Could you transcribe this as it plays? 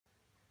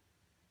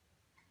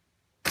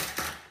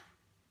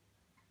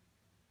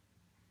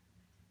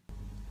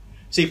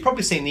So you've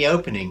probably seen the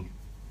opening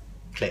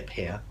clip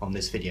here on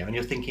this video and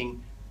you're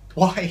thinking,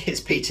 why is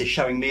Peter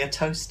showing me a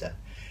toaster?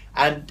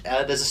 And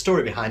there's a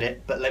story behind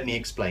it, but let me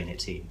explain it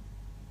to you.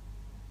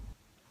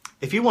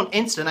 If you want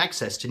instant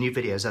access to new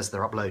videos as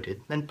they're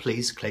uploaded, then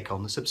please click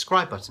on the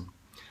subscribe button.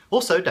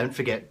 Also, don't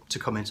forget to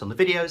comment on the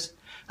videos,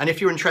 and if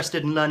you're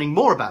interested in learning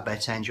more about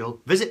BetAngel,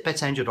 visit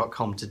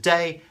betangel.com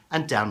today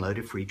and download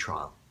a free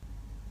trial.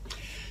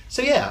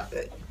 So yeah,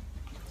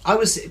 I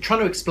was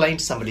trying to explain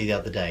to somebody the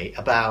other day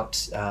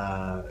about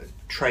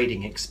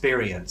trading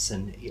experience,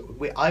 and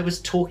I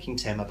was talking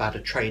to him about a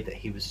trade that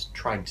he was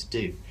trying to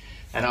do,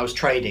 and I was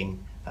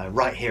trading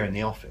right here in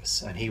the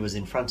office and he was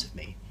in front of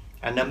me,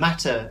 and no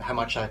matter how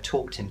much I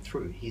talked him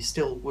through, he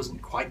still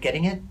wasn't quite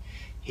getting it.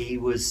 He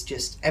was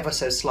just ever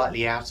so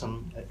slightly out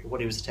on what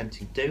he was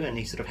attempting to do, and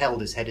he sort of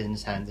held his head in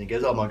his hands and he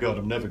goes, oh my god,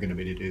 I'm never going to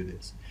be able to do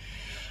this.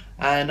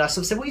 And I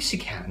sort of said, well, yes you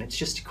can, it's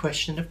just a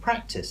question of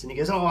practice. And he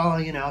goes, oh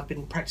well, you know, I've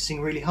been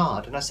practicing really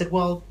hard. And I said,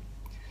 well,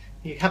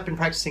 you have been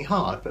practicing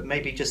hard, but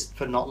maybe just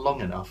for not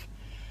long enough.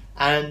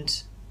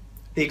 And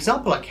the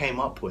example I came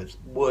up with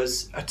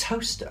was a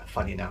toaster,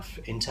 funny enough,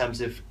 in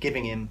terms of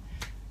giving him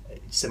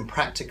some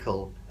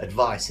practical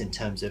advice in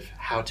terms of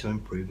how to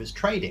improve his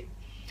trading.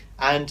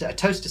 And a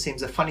toaster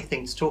seems a funny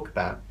thing to talk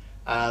about,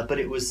 but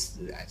it was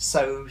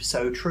so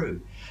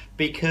true.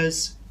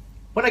 Because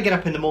when I get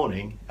up in the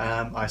morning,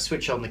 I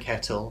switch on the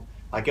kettle,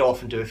 I go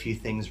off and do a few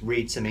things,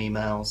 read some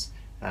emails,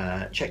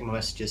 check my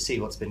messages,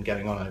 see what's been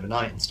going on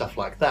overnight and stuff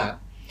like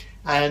that.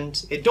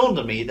 And it dawned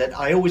on me that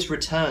I always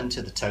return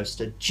to the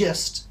toaster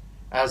just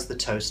as the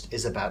toast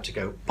is about to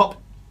go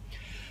pop.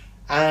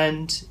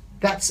 And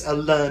that's a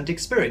learned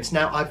experience.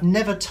 Now, I've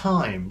never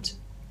timed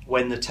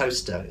when the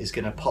toaster is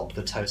going to pop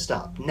the toast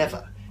up.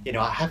 Never. You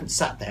know, I haven't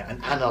sat there and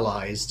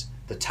analysed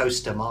the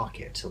toaster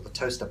market or the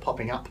toaster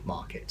popping up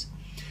market.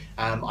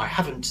 I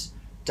haven't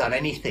done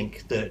anything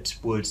that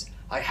would...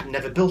 I have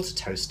never built a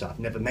toaster. I've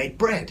never made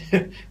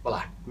bread.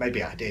 Well,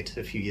 maybe I did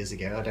a few years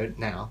ago. I don't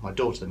now. My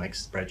daughter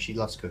makes bread. She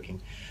loves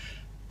cooking.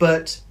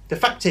 But the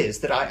fact is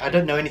that I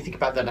don't know anything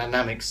about the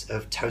dynamics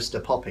of toaster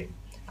popping.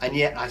 And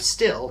yet I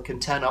still can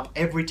turn up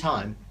every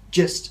time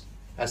just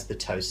as the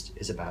toast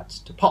is about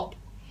to pop.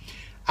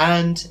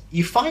 And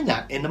you find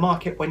that in the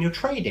market when you're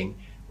trading.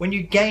 When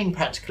you gain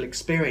practical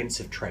experience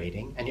of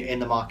trading and you're in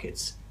the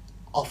markets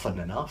often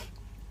enough,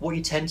 what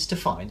you tend to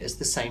find is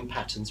the same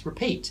patterns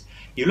repeat.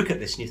 You look at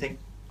this and you think,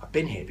 I've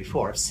been here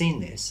before, I've seen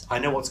this, I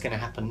know what's going to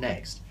happen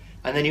next.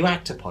 And then you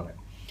act upon it.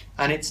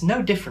 And it's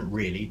no different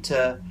really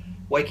to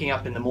waking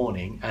up in the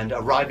morning and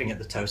arriving at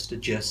the toaster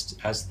just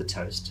as the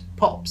toast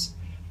pops.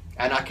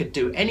 And I could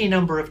do any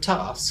number of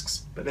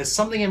tasks, but there's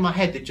something in my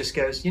head that just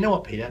goes, you know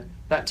what, Peter,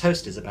 that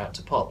toast is about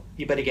to pop.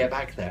 You better get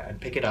back there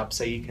and pick it up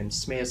so you can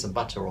smear some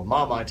butter or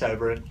Marmite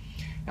over it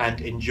and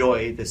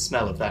enjoy the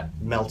smell of that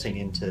melting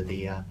into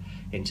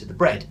the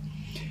bread.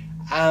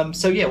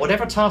 So yeah,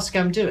 whatever task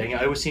I'm doing,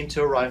 I always seem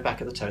to arrive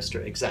back at the toaster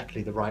at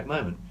exactly the right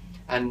moment.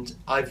 And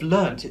I've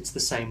learnt it's the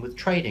same with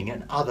trading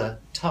and other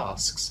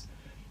tasks.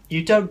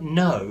 You don't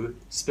know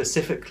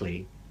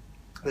specifically.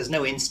 There's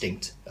no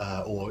instinct,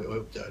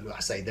 or I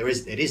say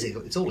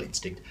it's all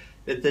instinct.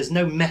 There's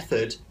no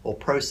method or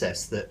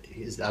process that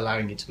is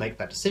allowing you to make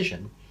that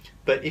decision.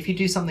 But if you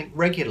do something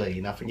regularly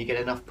enough and you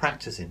get enough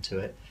practice into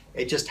it,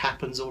 it just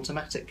happens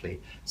automatically.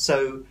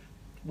 So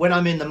when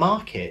I'm in the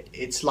market,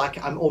 it's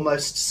like I'm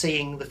almost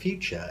seeing the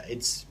future.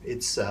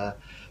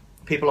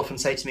 People often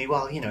say to me,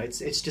 well, you know,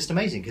 it's just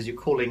amazing because you're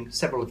calling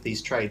several of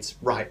these trades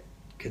right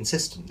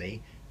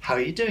consistently. How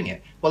are you doing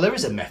it? Well, there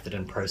is a method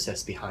and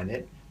process behind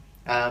it.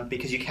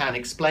 Because you can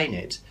explain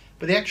it,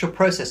 but the actual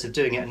process of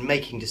doing it and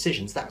making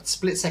decisions, that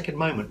split-second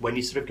moment when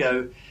you sort of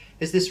go,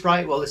 is this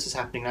right? Well, this is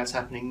happening, that's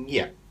happening,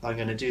 yeah, I'm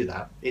going to do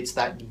that. It's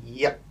that,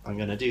 yep, I'm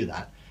going to do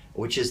that,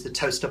 which is the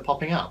toaster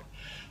popping up.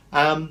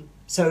 And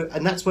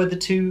that's where the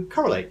two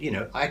correlate. You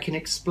know, I can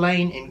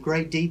explain in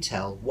great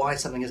detail why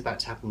something is about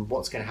to happen,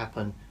 what's going to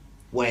happen,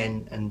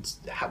 when, and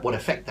what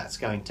effect that's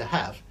going to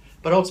have.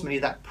 But ultimately,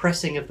 that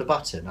pressing of the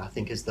button, I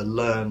think, is the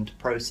learned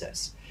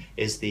process.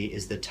 Is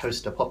the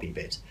toaster poppy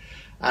bit,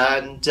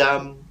 and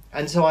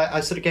so I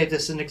sort of gave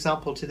this an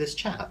example to this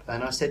chap,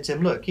 and I said to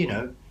him, look, you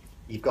know,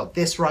 you've got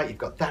this right, you've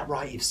got that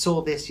right, you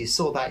saw this, you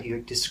saw that, you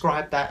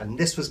described that, and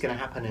this was going to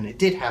happen, and it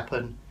did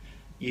happen.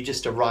 You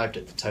just arrived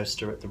at the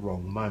toaster at the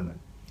wrong moment.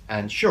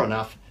 And sure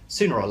enough,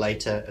 sooner or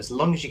later, as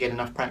long as you get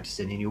enough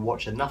practice in and you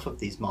watch enough of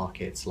these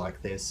markets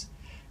like this,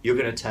 you're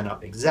going to turn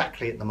up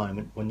exactly at the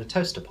moment when the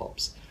toaster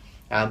pops.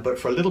 But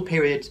for a little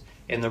period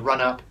in the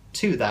run-up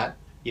to that,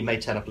 you may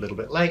turn up a little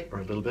bit late or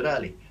a little bit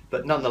early,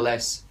 but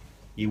nonetheless,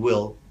 you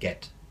will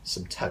get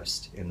some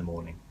toast in the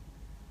morning.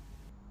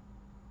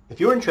 If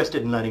you're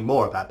interested in learning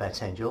more about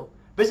BetAngel,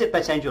 visit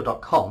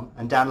betangel.com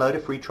and download a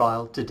free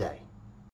trial today.